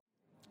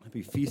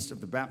Happy Feast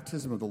of the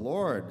Baptism of the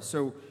Lord.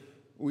 So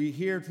we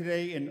hear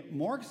today in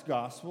Mark's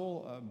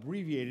Gospel,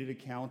 abbreviated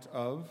account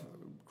of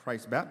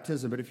Christ's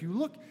baptism. But if you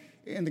look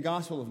in the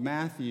Gospel of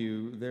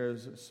Matthew,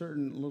 there's a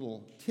certain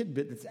little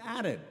tidbit that's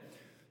added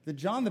that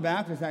John the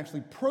Baptist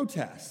actually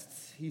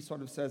protests. He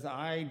sort of says,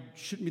 I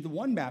shouldn't be the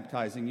one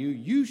baptizing you.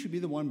 You should be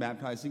the one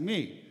baptizing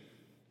me.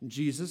 And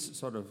Jesus,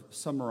 sort of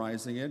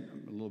summarizing it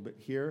a little bit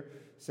here,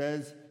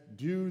 says,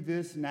 do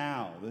this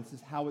now. This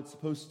is how it's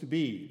supposed to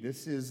be.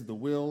 This is the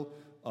will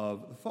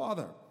of the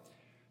Father.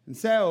 And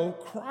so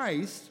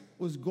Christ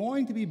was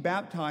going to be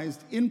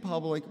baptized in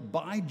public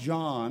by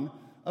John,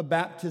 a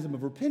baptism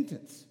of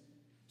repentance,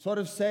 sort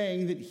of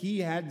saying that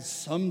he had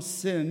some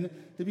sin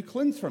to be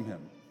cleansed from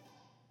him.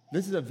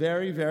 This is a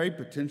very, very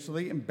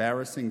potentially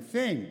embarrassing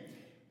thing.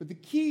 But the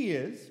key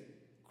is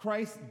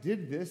Christ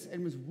did this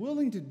and was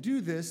willing to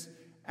do this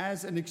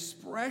as an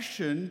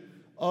expression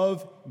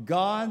of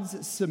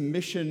God's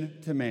submission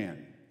to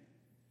man.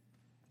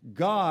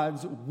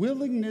 God's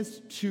willingness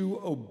to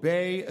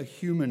obey a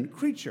human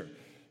creature.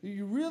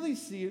 You really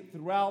see it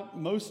throughout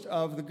most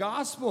of the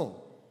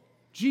gospel.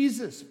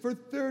 Jesus, for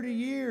 30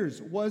 years,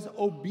 was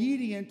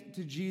obedient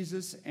to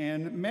Jesus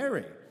and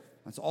Mary.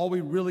 That's all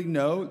we really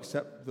know,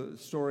 except the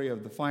story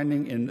of the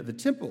finding in the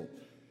temple.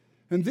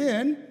 And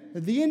then,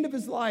 at the end of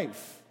his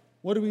life,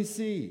 what do we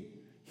see?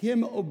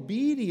 Him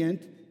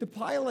obedient to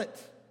Pilate.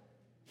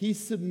 He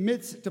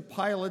submits to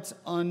Pilate's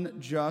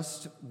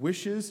unjust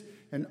wishes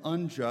and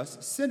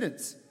unjust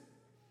sentence.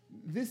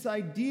 This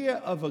idea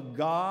of a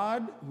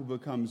God who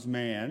becomes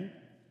man,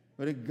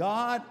 but a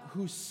God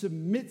who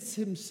submits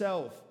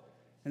himself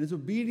and is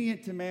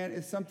obedient to man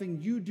is something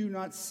you do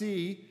not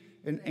see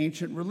in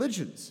ancient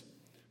religions.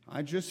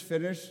 I just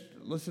finished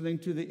listening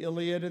to the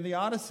Iliad and the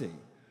Odyssey.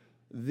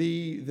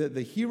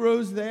 The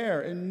heroes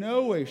there in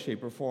no way,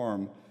 shape, or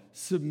form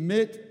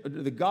submit,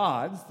 the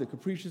gods, the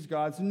capricious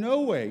gods, in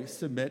no way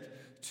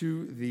submit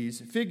to these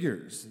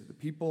figures. The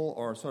people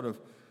are sort of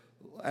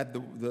at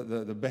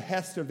the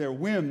behest of their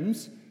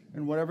whims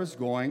and whatever's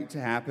going to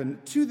happen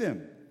to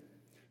them.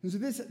 And so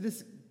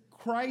this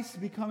Christ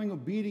becoming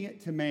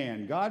obedient to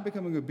man, God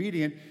becoming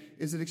obedient,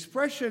 is an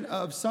expression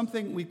of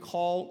something we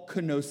call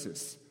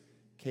kenosis,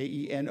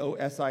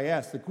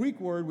 Kenosis, the Greek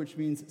word which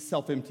means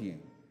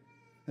self-emptying.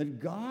 That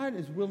God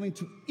is willing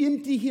to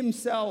empty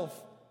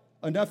himself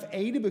enough,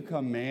 A, to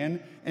become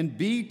man, and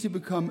B, to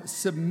become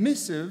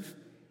submissive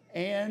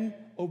and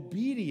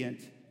obedient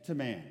to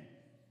man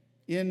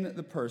in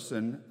the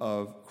person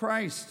of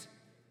Christ.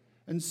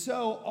 And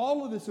so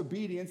all of this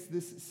obedience,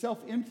 this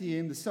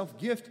self-emptying, the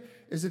self-gift,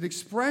 is an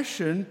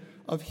expression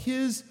of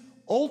his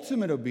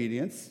ultimate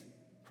obedience,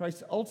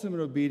 Christ's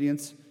ultimate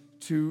obedience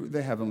to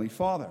the Heavenly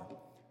Father.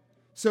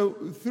 So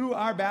through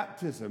our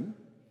baptism,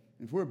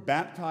 if we're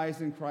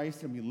baptized in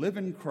Christ and we live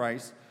in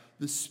Christ,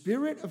 the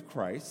Spirit of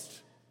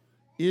Christ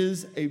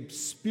is a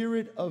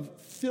spirit of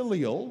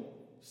filial,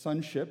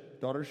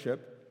 sonship, daughtership,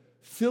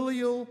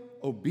 filial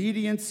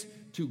obedience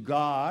to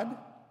God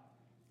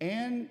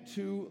and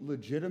to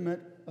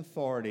legitimate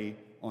authority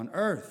on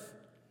earth.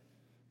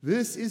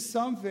 This is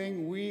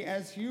something we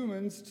as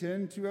humans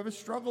tend to have a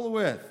struggle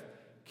with.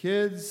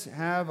 Kids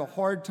have a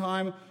hard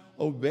time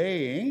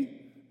obeying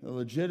the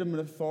legitimate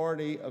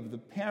authority of the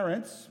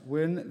parents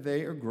when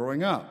they are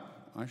growing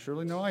up. I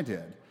surely know I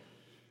did.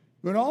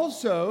 But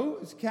also,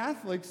 as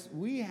Catholics,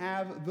 we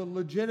have the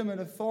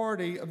legitimate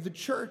authority of the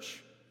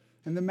church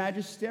and the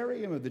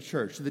magisterium of the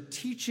church, the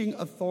teaching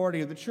authority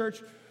of the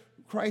church.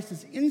 Christ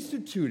has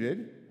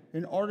instituted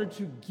in order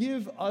to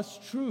give us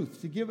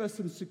truth, to give us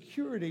some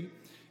security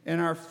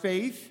in our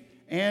faith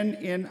and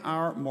in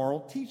our moral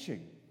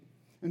teaching.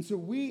 And so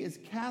we as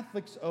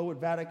Catholics owe what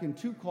Vatican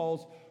II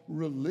calls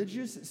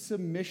religious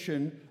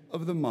submission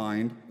of the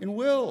mind and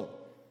will.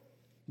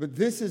 But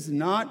this has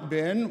not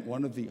been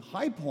one of the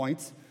high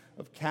points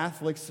of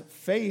Catholics'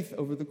 faith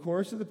over the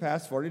course of the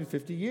past 40 to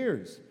 50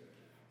 years.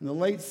 In the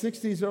late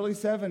 60s, early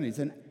 70s,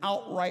 an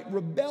outright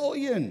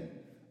rebellion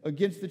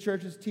against the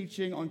church's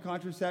teaching on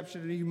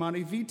contraception and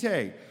Humanae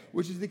Vitae,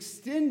 which is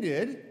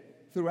extended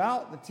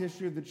throughout the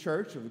history of the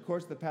church over the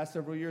course of the past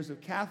several years of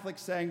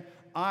Catholics saying,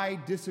 I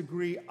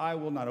disagree, I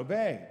will not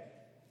obey.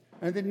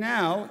 And then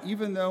now,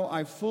 even though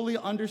I fully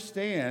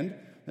understand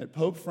that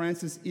Pope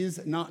Francis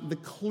is not the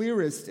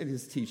clearest in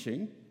his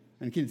teaching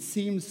and can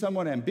seem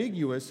somewhat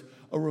ambiguous,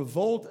 a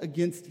revolt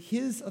against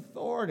his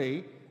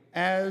authority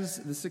as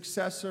the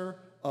successor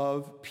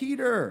of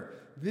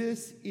Peter.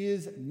 This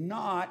is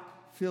not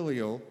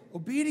filial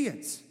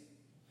obedience,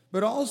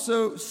 but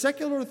also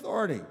secular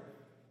authority.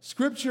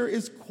 Scripture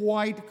is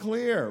quite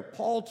clear.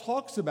 Paul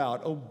talks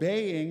about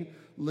obeying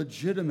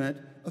legitimate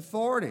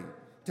authority,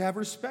 to have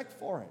respect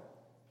for it.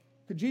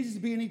 Could Jesus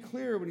be any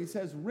clearer when he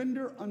says,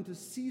 render unto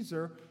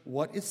Caesar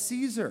what is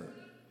Caesar?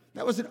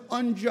 That was an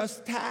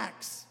unjust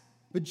tax,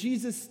 but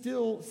Jesus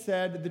still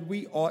said that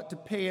we ought to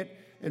pay it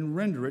and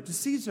render it to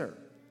Caesar.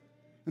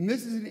 And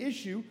this is an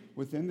issue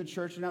within the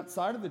church and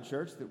outside of the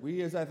church that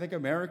we, as I think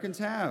Americans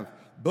have,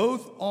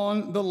 both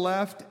on the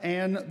left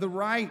and the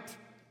right.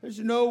 There's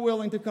no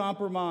willing to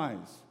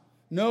compromise.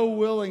 no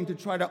willing to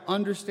try to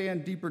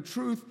understand deeper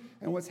truth.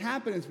 And what's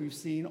happened, as we've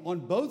seen on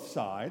both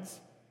sides,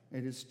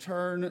 it has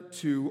turned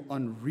to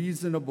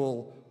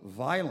unreasonable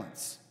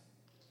violence.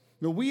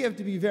 Now, we have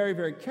to be very,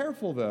 very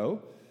careful,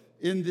 though,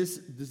 in this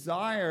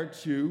desire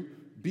to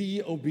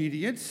be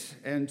obedient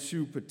and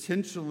to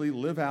potentially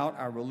live out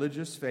our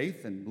religious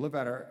faith and live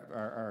out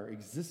our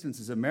existence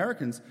as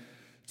Americans,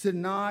 to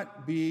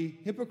not be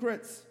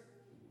hypocrites.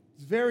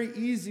 It's very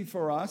easy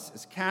for us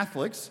as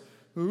Catholics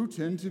who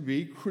tend to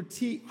be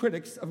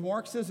critics of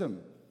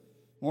Marxism.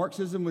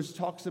 Marxism, which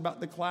talks about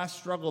the class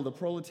struggle, the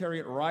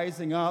proletariat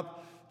rising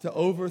up to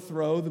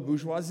overthrow the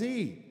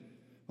bourgeoisie.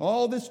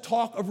 All this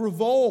talk of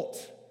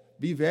revolt.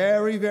 Be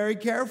very, very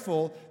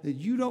careful that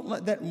you don't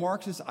let that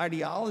Marxist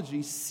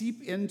ideology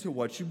seep into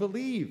what you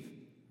believe.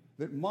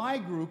 That my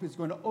group is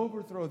going to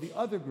overthrow the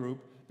other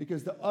group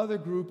because the other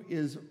group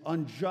is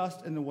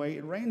unjust in the way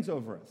it reigns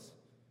over us.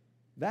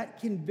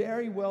 That can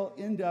very well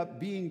end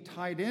up being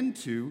tied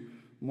into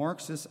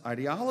Marxist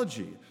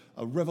ideology,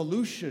 a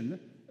revolution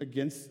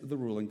against the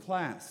ruling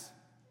class.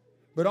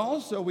 But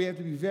also, we have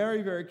to be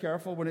very, very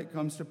careful when it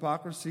comes to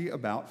hypocrisy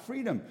about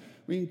freedom.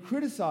 We can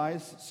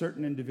criticize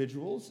certain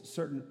individuals,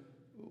 certain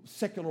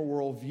secular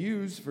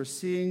worldviews for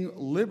seeing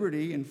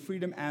liberty and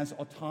freedom as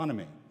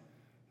autonomy.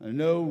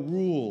 No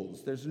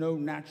rules. There's no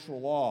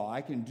natural law.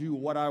 I can do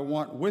what I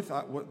want with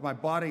my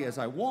body as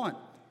I want.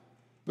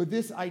 But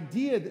this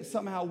idea that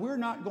somehow we're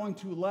not going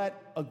to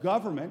let a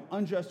government,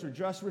 unjust or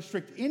just,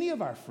 restrict any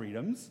of our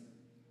freedoms,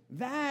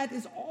 that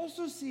is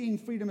also seeing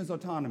freedom as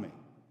autonomy.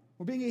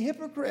 We're being a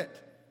hypocrite.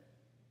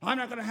 I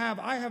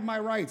have my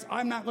rights.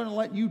 I'm not going to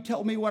let you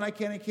tell me what I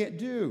can and can't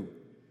do.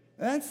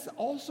 That's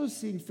also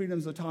seeing freedom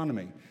as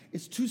autonomy.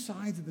 It's two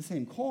sides of the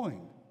same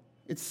coin.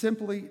 It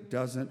simply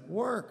doesn't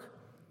work.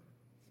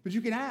 But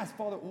you can ask,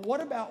 Father,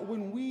 what about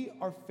when we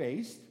are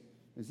faced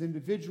as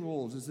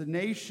individuals, as a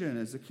nation,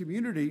 as a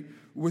community,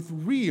 with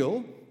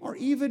real or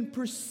even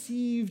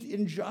perceived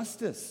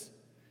injustice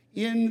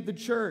in the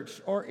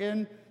church or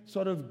in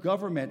sort of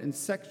government and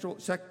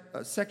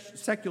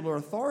secular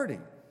authority?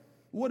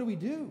 What do we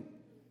do?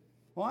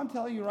 Well, I'm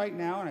telling you right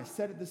now, and I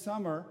said it this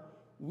summer,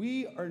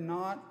 we are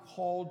not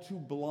called to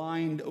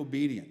blind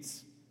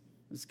obedience.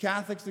 As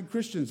Catholics and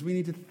Christians, we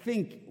need to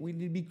think, we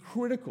need to be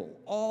critical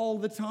all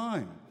the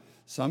time,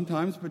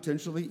 sometimes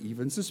potentially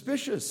even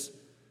suspicious.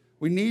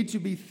 We need to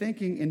be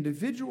thinking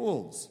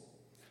individuals,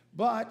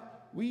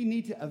 but we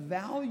need to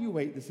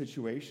evaluate the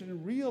situation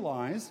and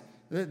realize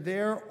that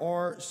there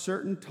are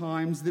certain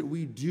times that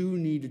we do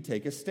need to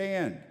take a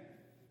stand.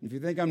 If you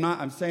think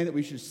I'm saying that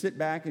we should sit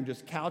back and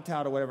just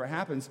kowtow to whatever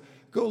happens,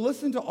 go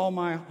listen to all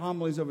my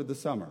homilies over the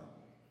summer.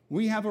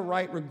 We have a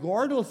right,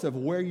 regardless of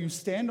where you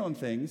stand on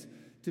things,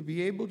 to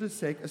be able to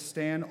take a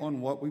stand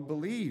on what we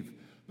believe.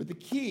 But the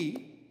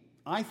key,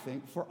 I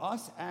think, for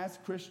us as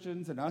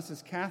Christians and us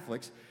as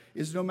Catholics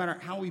is no matter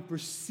how we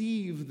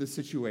perceive the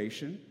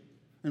situation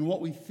and what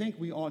we think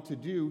we ought to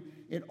do,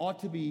 it ought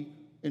to be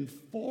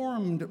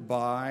informed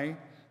by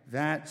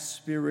that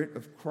Spirit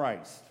of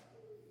Christ,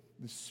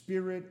 the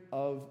spirit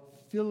of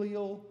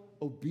filial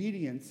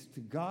obedience to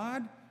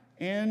God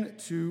and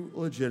to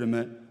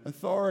legitimate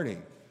authority.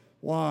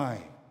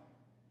 Why?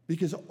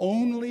 Because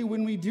only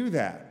when we do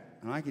that,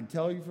 and I can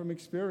tell you from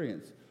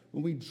experience,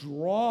 when we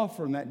draw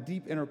from that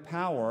deep inner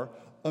power,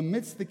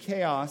 amidst the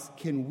chaos,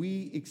 can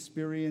we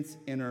experience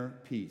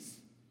inner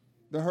peace.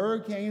 The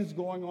hurricane's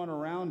going on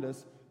around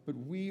us, but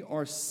we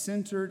are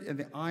centered in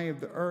the eye of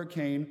the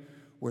hurricane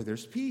where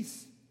there's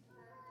peace.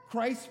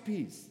 Christ's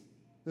peace,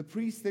 the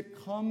peace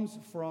that comes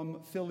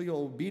from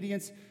filial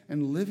obedience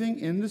and living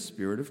in the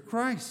Spirit of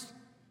Christ.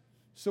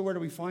 So where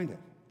do we find it?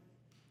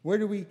 Where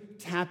do we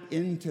tap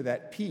into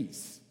that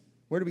peace?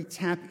 Where do we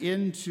tap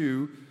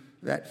into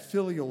that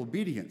filial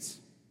obedience?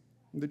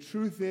 And the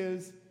truth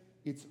is,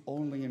 it's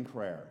only in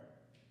prayer.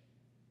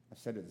 I've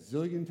said it a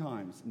zillion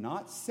times,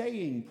 not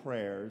saying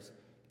prayers,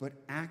 but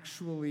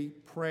actually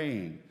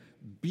praying,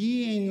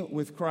 being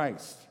with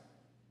Christ,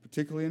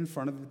 particularly in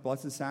front of the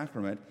Blessed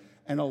Sacrament,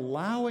 and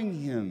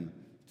allowing Him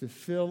to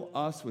fill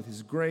us with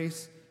His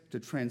grace, to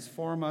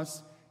transform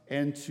us,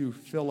 and to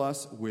fill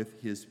us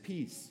with His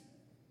peace.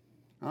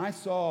 I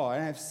saw,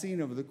 and I've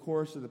seen over the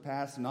course of the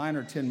past 9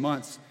 or 10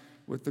 months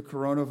with the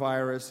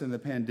coronavirus and the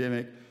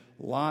pandemic,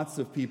 lots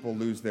of people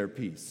lose their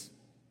peace.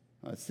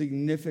 A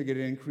significant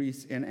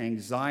increase in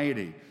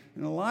anxiety.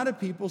 And a lot of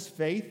people's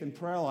faith and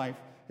prayer life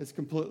has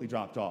completely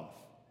dropped off.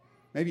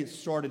 Maybe it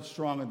started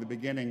strong at the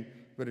beginning,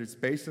 but it's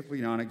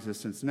basically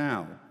non-existent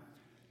now.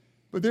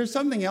 But there's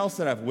something else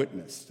that I've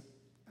witnessed.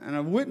 And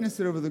I've witnessed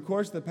it over the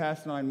course of the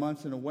past 9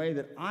 months in a way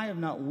that I have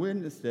not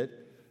witnessed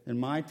it in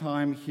my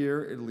time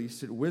here, at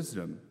least at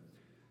Wisdom.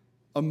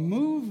 A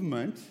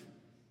movement,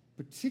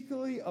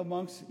 particularly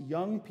amongst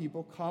young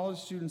people, college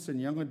students and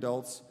young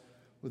adults,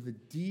 with a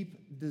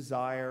deep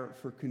desire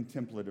for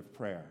contemplative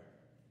prayer,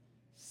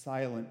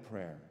 silent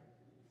prayer,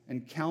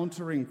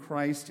 encountering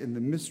Christ in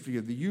the mystery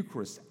of the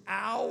Eucharist,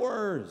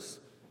 hours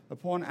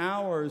upon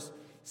hours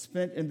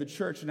spent in the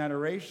church in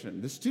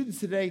adoration. The students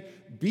today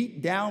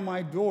beat down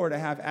my door to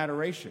have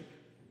adoration.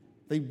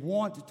 They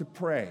want to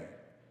pray.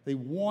 They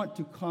want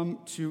to come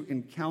to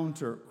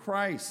encounter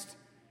Christ.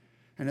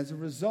 And as a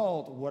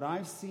result, what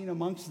I've seen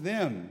amongst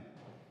them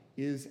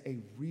is a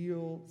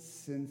real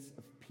sense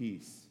of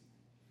peace.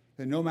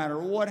 That no matter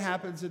what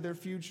happens in their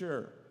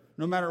future,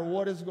 no matter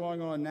what is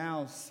going on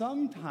now,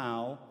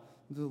 somehow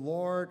the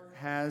Lord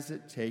has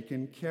it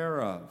taken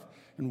care of.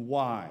 And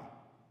why?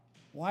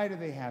 Why do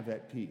they have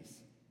that peace?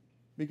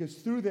 Because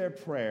through their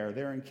prayer,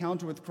 their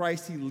encounter with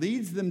Christ, He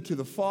leads them to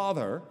the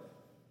Father,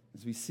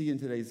 as we see in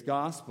today's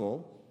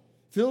gospel,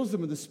 fills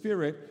them with the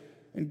Spirit,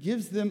 and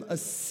gives them a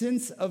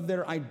sense of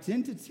their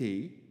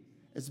identity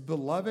as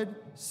beloved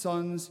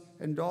sons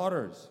and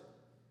daughters.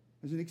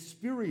 There's an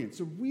experience,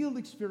 a real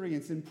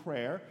experience in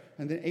prayer,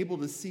 and then able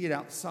to see it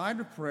outside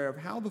of prayer of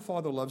how the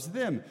Father loves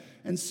them.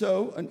 And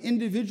so an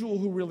individual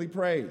who really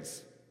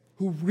prays,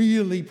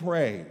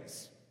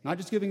 not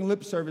just giving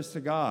lip service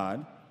to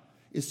God,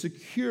 is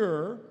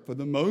secure for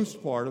the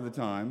most part of the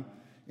time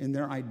in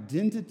their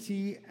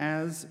identity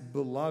as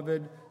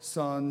beloved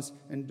sons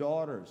and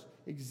daughters.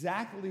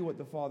 Exactly what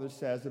the Father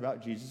says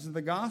about Jesus in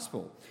the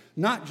gospel.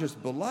 Not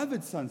just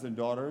beloved sons and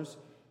daughters,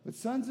 but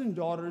sons and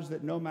daughters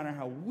that no matter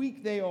how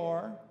weak they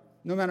are,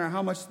 no matter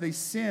how much they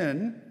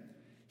sin,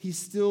 He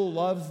still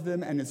loves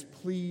them and is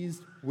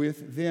pleased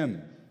with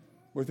them,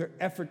 with their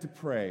effort to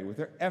pray, with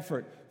their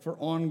effort for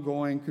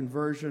ongoing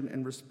conversion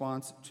and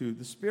response to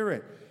the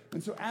Spirit.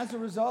 And so as a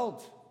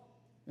result,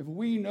 if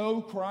we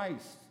know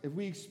Christ, if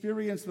we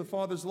experience the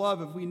Father's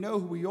love, if we know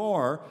who we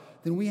are,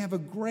 then we have a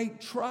great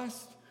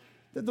trust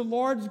that the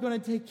Lord's going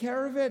to take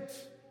care of it.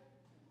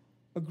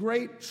 A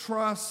great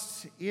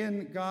trust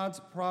in God's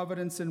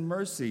providence and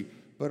mercy,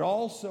 but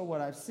also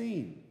what I've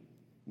seen.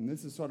 And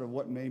this is sort of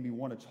what made me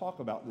want to talk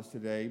about this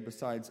today,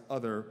 besides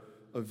other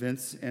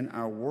events in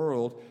our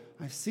world.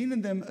 I've seen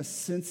in them a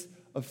sense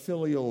of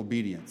filial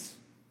obedience.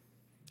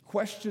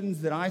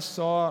 Questions that I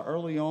saw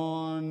early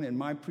on in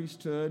my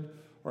priesthood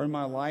or in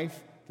my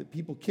life that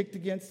people kicked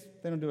against,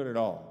 they don't do it at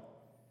all.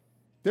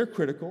 They're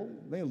critical.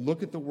 They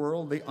look at the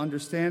world. They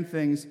understand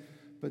things,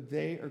 but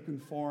they are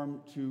conformed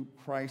to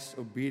Christ's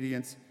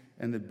obedience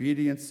and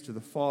obedience to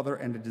the Father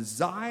and a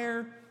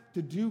desire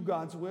to do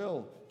God's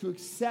will, to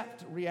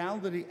accept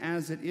reality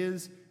as it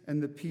is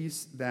and the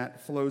peace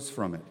that flows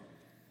from it.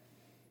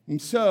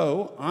 And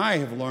so I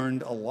have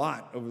learned a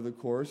lot over the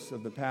course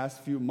of the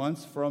past few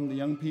months from the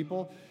young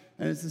people,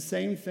 and it's the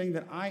same thing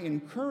that I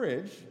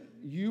encourage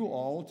you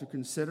all to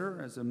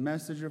consider as a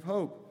message of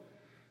hope,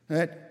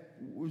 that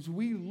as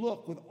we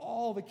look with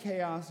all the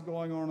chaos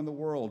going on in the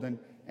world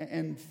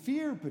and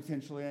fear,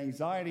 potentially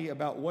anxiety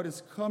about what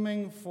is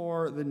coming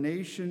for the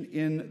nation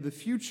in the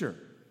future.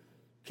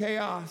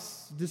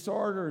 Chaos,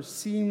 disorder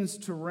seems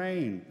to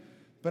reign.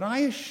 But I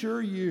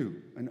assure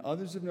you, and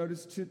others have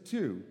noticed it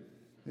too,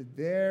 that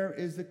there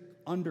is an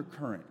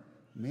undercurrent,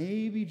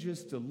 maybe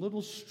just a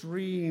little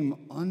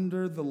stream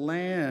under the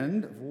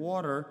land of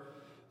water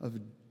of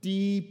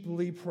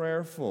deeply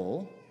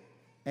prayerful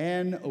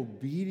and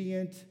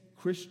obedient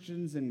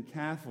Christians and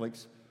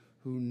Catholics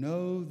who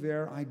know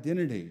their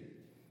identity.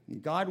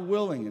 And God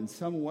willing, in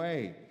some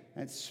way,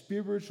 that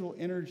spiritual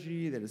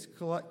energy that is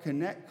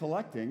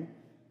collecting,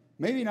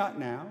 maybe not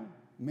now,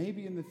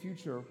 maybe in the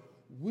future,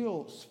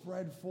 will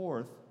spread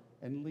forth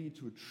and lead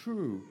to a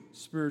true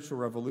spiritual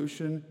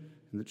revolution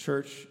in the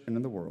church and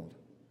in the world.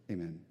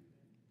 Amen.